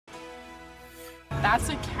That's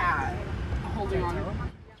a cat holding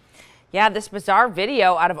on. Yeah, this bizarre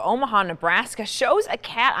video out of Omaha, Nebraska shows a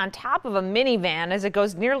cat on top of a minivan as it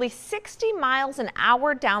goes nearly 60 miles an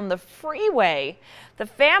hour down the freeway. The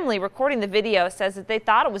family recording the video says that they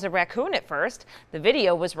thought it was a raccoon at first. The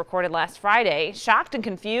video was recorded last Friday. Shocked and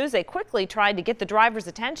confused, they quickly tried to get the driver's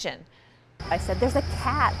attention. I said, "There's a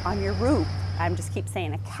cat on your roof." I just keep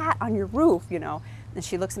saying, "A cat on your roof," you know. And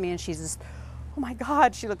she looks at me and she's just, "Oh my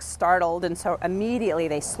God," she looks startled. And so immediately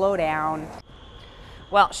they slow down.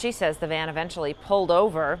 Well, she says the van eventually pulled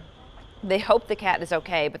over. They hope the cat is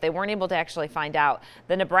okay, but they weren't able to actually find out.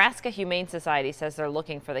 The Nebraska Humane Society says they're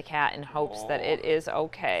looking for the cat in hopes that it is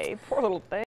okay. Poor little thing.